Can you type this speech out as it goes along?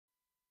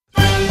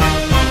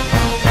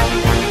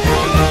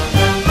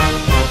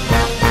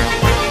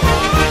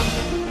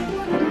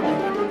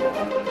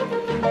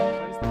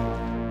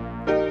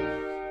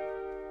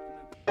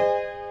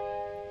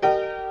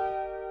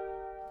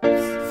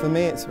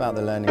it's about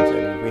the learning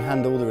journey. We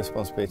hand all the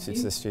responsibility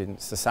to the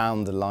students, the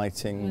sound, the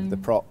lighting, the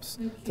props.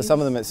 For some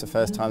of them it's the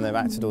first time they've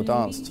acted or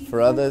danced. For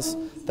others,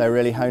 they're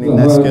really honing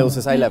their skills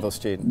as A-level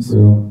students.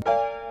 Yeah,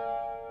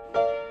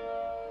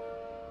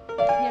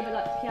 but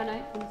like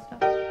piano and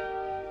stuff.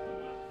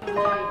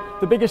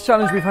 The biggest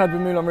challenge we've had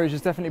with Moulin Rouge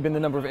has definitely been the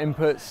number of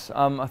inputs.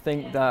 I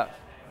think that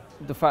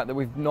the fact that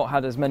we've not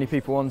had as many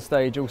people on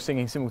stage all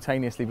singing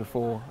simultaneously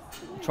before,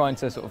 trying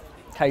to sort of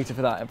cater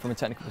for that from a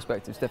technical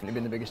perspective has definitely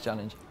been the biggest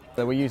challenge.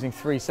 So we're using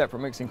 3 separate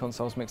mixing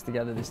consoles mixed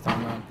together this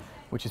time around,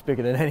 which is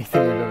bigger than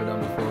anything we've ever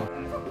done before.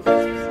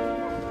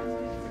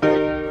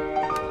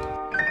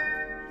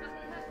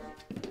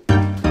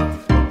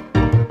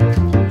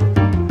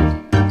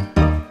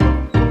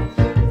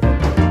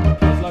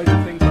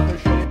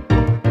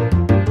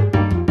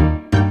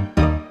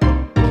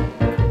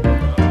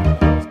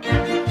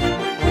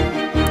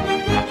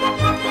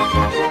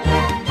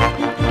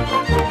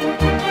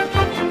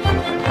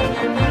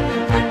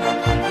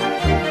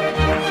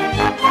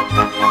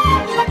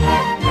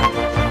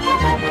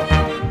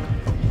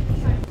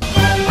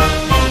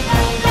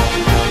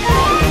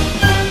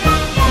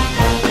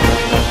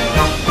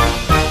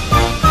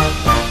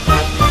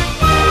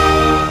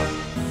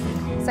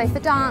 So for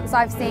dance,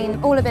 I've seen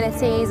all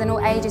abilities and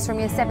all ages from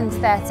year 7 to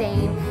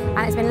 13,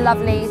 and it's been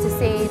lovely to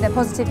see the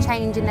positive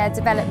change in their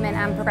development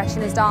and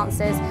progression as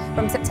dancers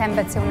from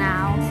September till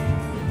now.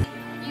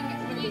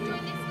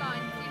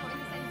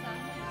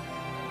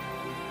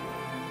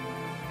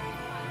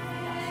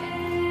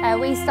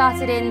 We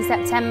started in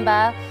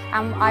September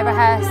and I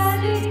rehearsed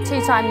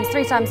 3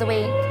 times a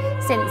week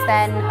since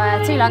then,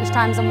 2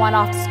 lunchtimes and 1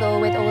 after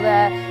school with all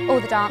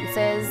the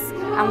dancers,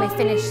 and we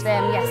finished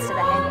them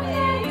yesterday.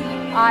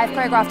 I've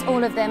choreographed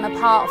all of them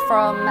apart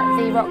from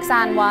the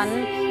Roxanne one,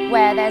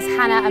 where there's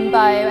Hannah and Bo,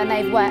 and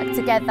they've worked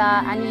together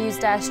and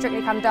used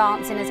Strictly Come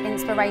Dancing as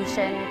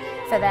inspiration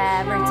for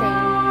their routine.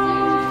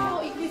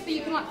 So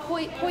you can like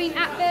point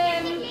at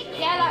them.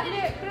 Yeah, like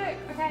look,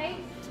 okay?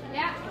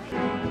 Yeah.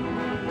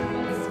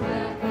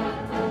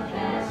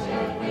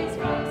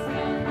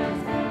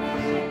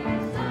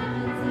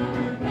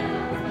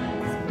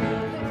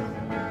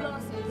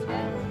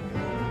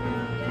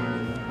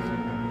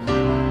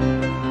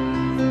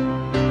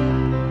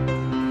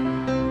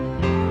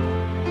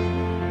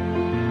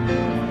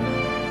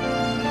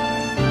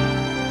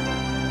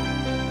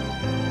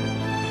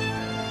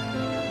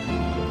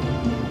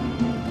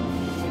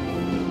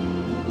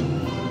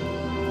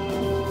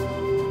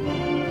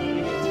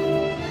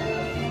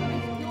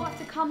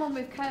 Come on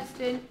with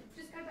Kirsten.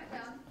 Just go back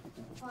down.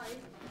 5.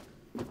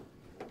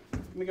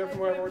 Can we go from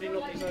where I've already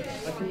knocked these over?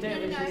 I can do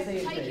it when you see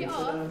it. Take it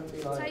off.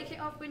 Take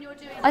it off when you're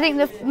doing it. I think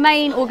the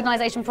main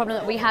organisation problem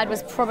that we had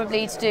was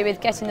probably to do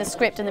with getting the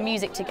script and the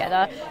music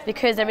together,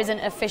 because there isn't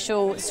an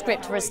official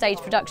script for a stage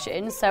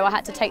production. So I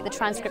had to take the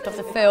transcript of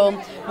the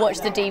film, watch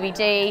the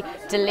DVD,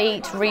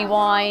 delete,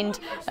 rewind,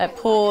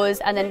 pause,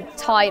 and then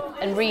type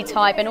and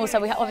retype. And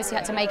also we obviously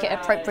had to make it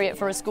appropriate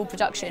for a school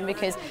production,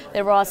 because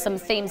there are some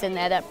themes in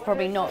there that are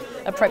probably not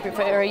appropriate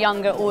for a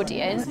younger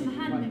audience.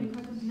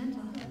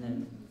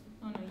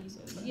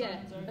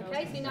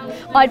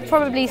 I'd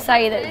probably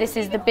say that this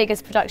is the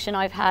biggest production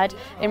I've had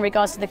in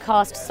regards to the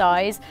cast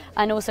size,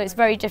 and also it's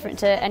very different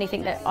to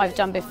anything that I've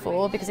done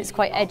before because it's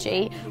quite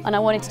edgy, and I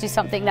wanted to do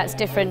something that's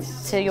different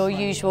to your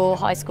usual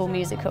high school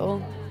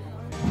musical.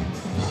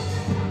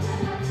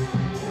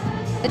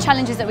 The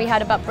challenges that we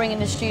had about bringing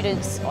the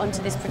students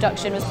onto this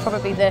production was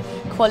probably the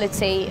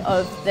quality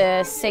of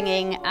the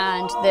singing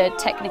and the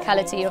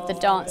technicality of the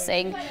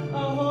dancing.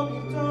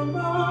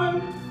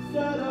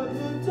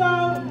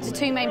 The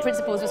 2 main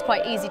principals was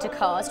quite easy to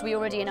cast. We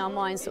already in our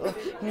minds sort of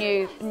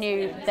knew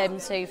them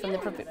 2 from the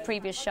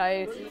previous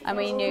show, and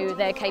we knew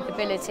their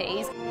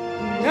capabilities.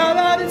 Now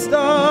that it's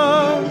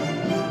done,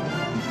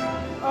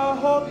 I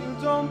hope you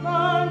don't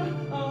mind.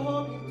 I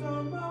hope you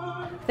don't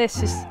mind.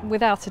 This is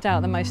without a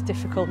doubt the most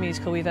difficult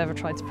musical we've ever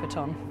tried to put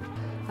on.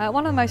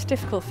 One of the most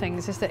difficult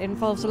things is that it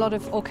involves a lot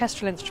of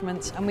orchestral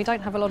instruments, and we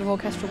don't have a lot of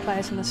orchestral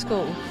players in the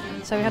school,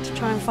 so we had to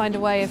try and find a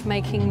way of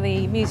making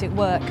the music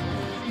work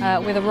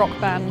with a rock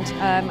band,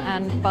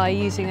 and by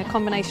using a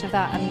combination of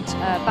that and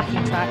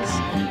backing tracks.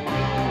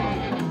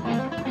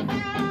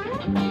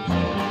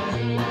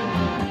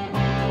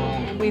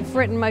 We've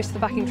written most of the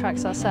backing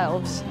tracks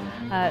ourselves.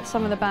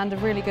 Some of the band are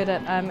really good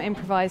at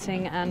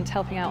improvising and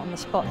helping out on the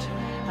spot.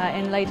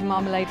 In Lady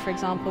Marmalade, for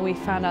example, we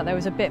found out there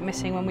was a bit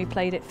missing when we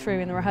played it through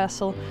in the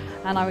rehearsal,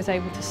 and I was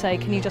able to say,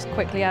 can you just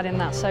quickly add in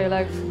that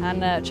solo?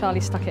 And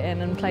Charlie stuck it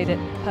in and played it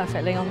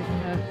perfectly on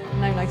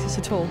no notice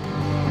at all.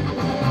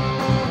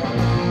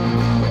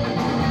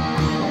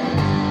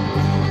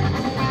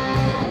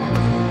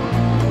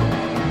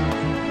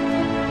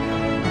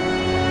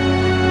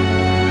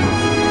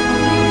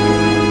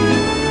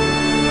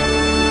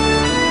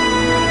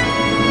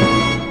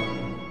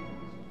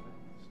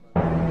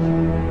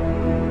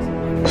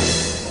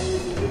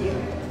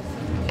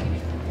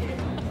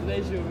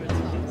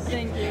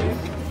 Thank you.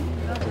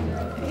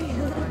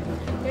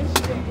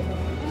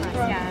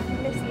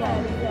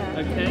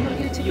 Okay,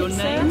 your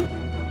name?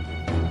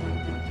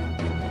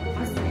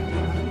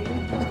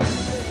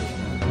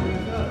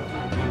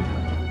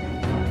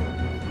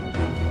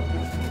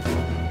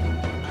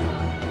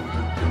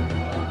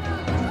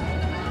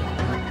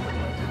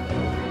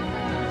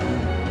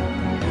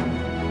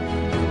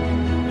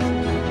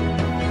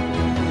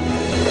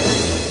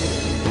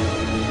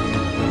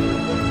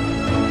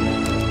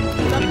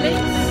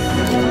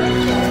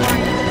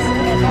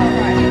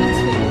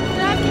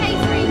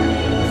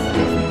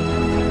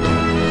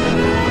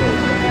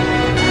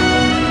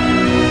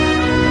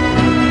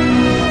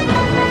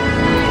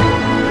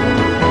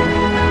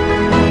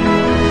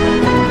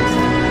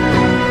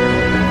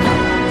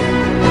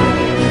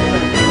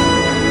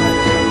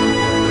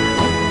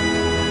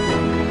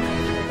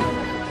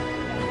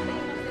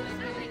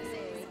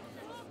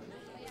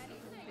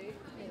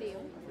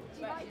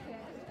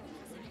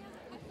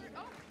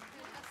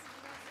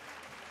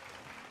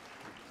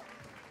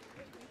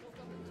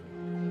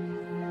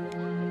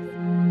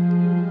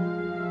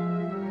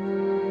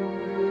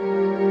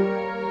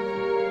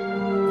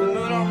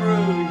 Moulin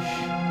Rouge,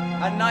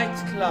 a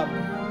nightclub,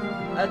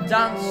 a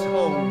dance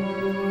hall,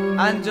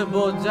 and a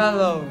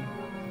bordello,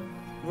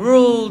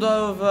 ruled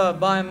over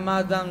by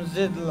Madame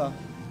Zidler,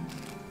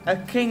 a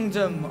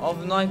kingdom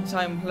of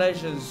nighttime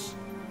pleasures,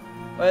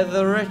 where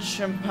the rich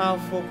and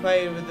powerful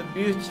play with the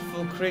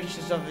beautiful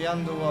creatures of the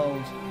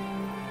underworld.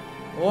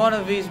 One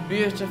of these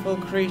beautiful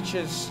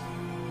creatures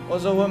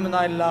was a woman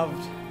I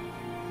loved,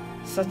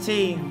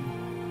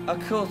 Satine, a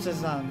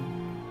courtesan,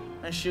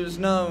 and she was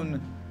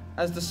known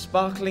as the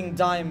Sparkling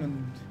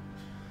Diamond.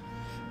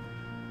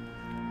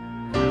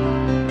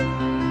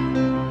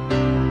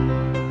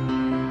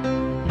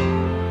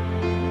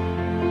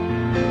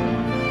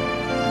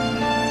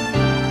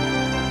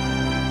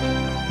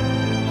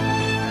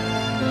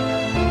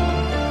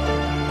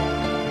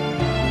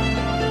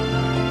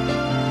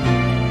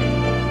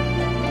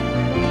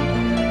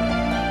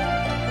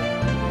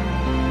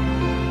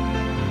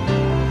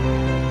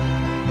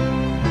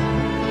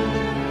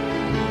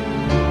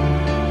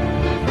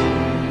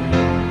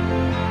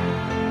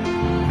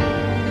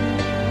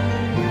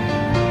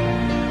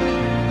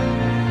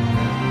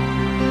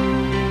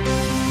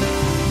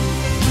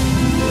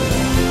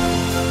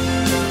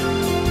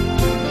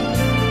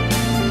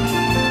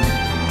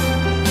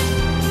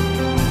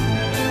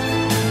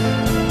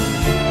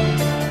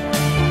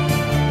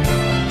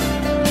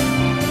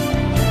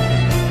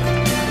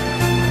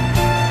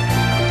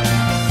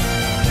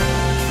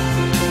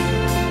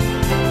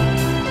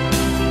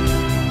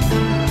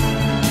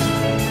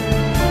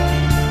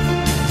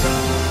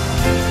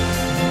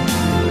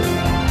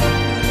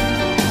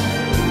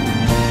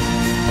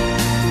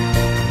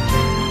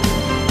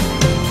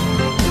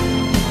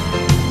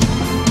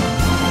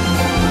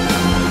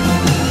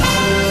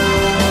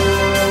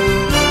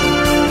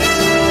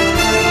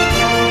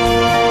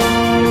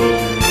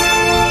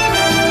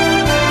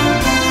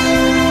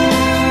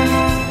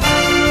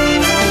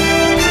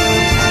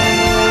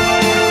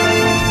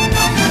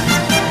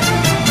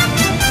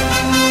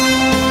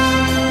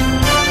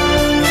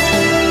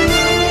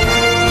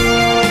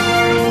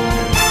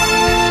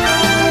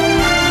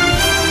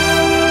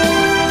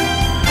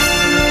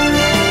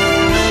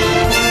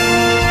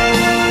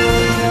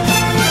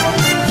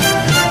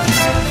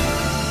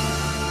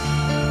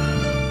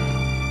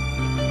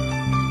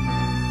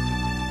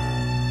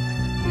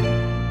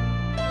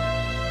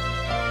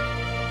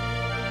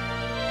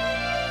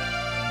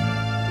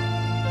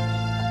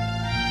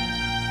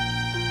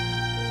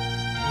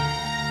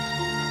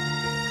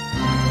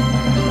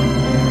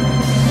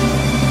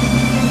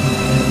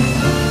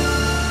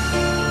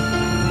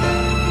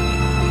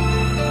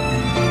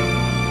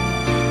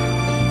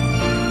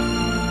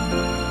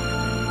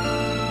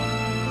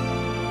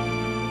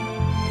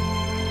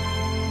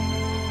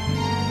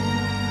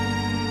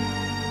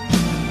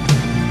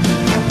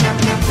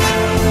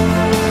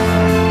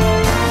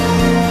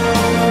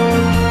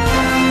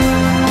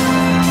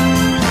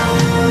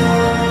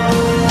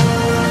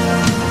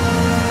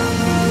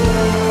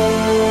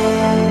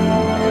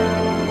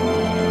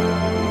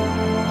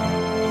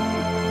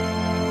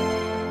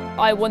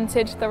 I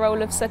wanted the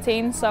role of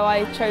Satine, so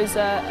I chose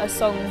a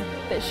song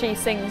that she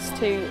sings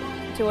to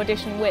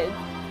audition with,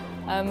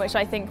 which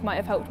I think might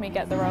have helped me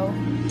get the role.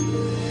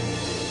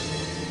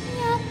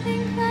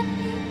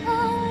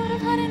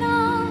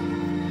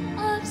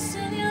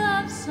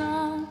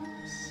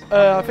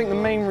 I think the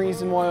main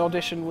reason why I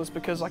auditioned was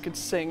because I could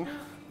sing,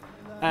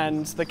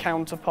 and the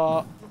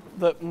counterpart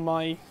that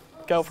my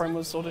girlfriend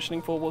was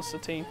auditioning for was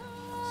Satine,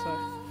 so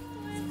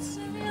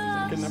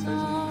good enough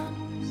reason.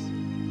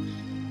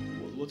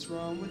 What's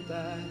wrong with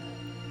that?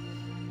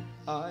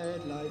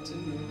 I'd like to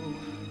know.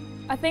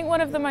 I think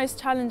one of the most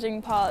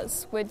challenging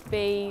parts would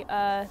be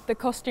the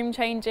costume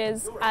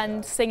changes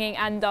and singing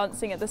and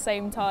dancing at the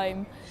same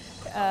time.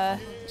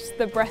 Just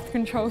the breath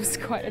control is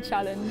quite a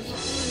challenge.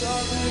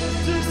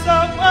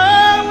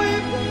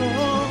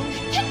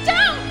 Get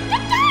down!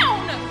 Get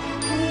down!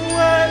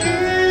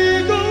 Where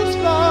eagles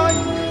fly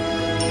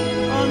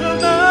on a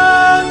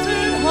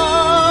mountain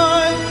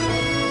high.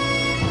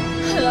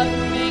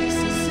 Love makes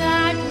a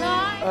sad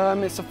cry.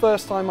 It's the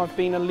first time I've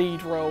been a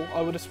lead role.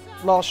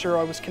 Last year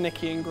I was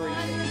Kaniki in Greece.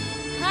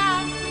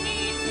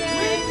 Happy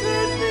day. We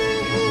could be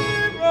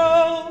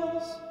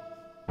heroes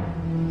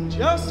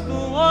just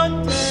for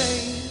one day.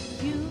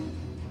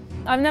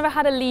 I've never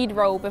had a lead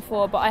role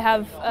before, but I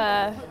have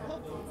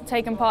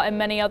taken part in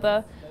many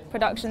other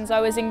productions. I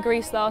was in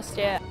Greece last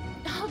year.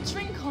 I'll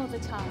drink all the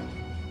time.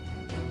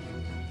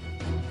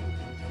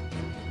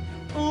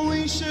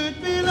 We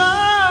should be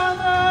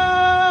lovers.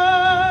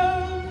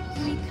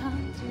 We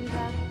can't do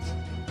that.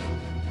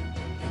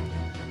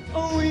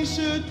 We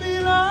should be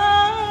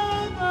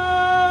lovers,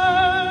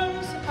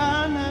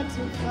 and that's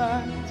a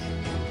fact.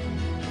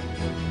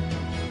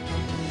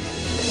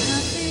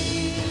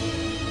 Nothing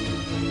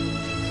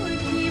would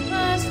keep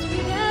us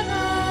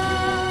together.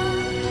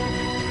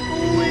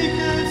 We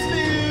could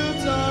still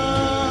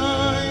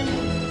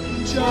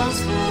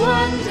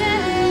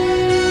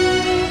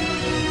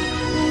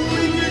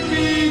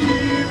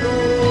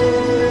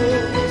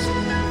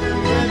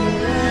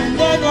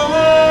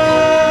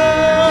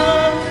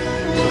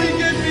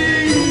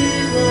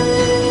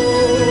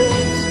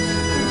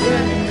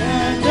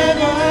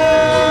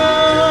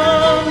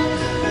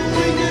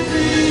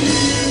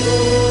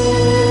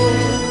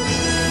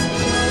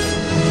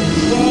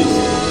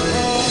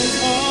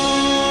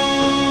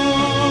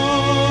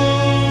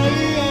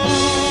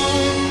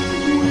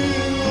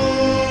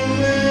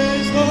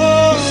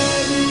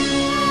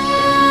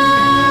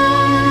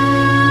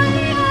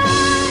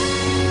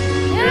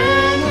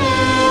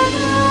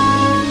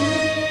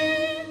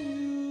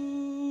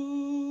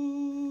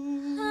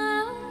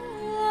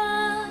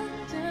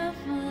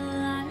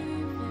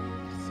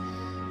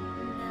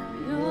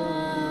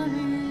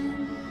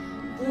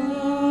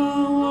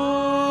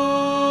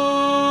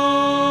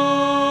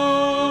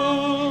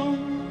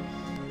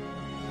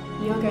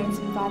going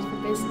to be bad for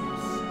business,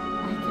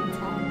 I can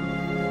tell.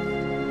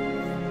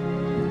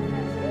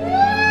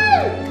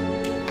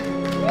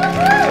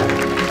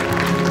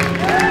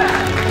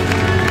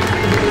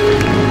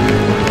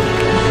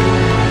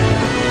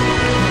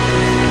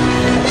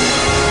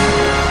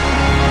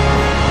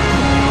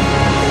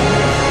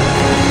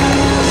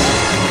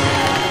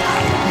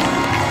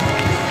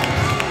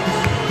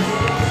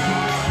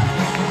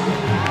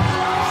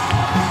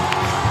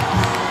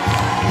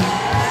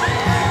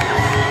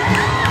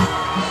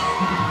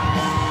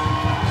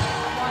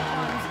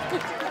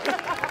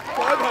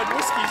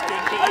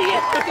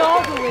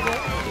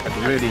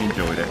 I've really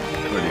enjoyed it.